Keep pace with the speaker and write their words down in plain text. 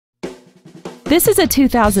This is a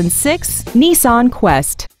 2006 Nissan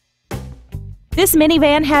Quest. This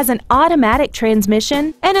minivan has an automatic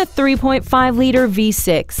transmission and a 3.5-liter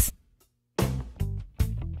V6.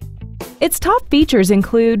 Its top features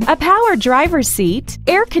include a power driver's seat,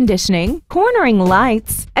 air conditioning, cornering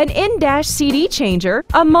lights, an in-dash CD changer,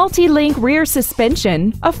 a multi-link rear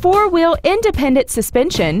suspension, a 4-wheel independent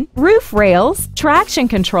suspension, roof rails, traction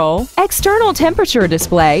control, external temperature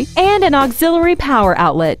display, and an auxiliary power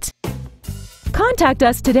outlet. Contact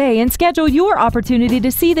us today and schedule your opportunity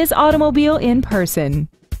to see this automobile in person.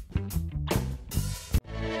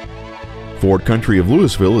 Ford Country of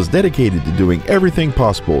Lewisville is dedicated to doing everything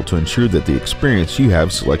possible to ensure that the experience you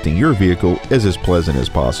have selecting your vehicle is as pleasant as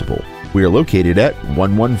possible. We are located at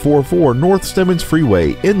 1144 N Stemmons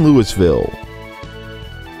Freeway in Lewisville.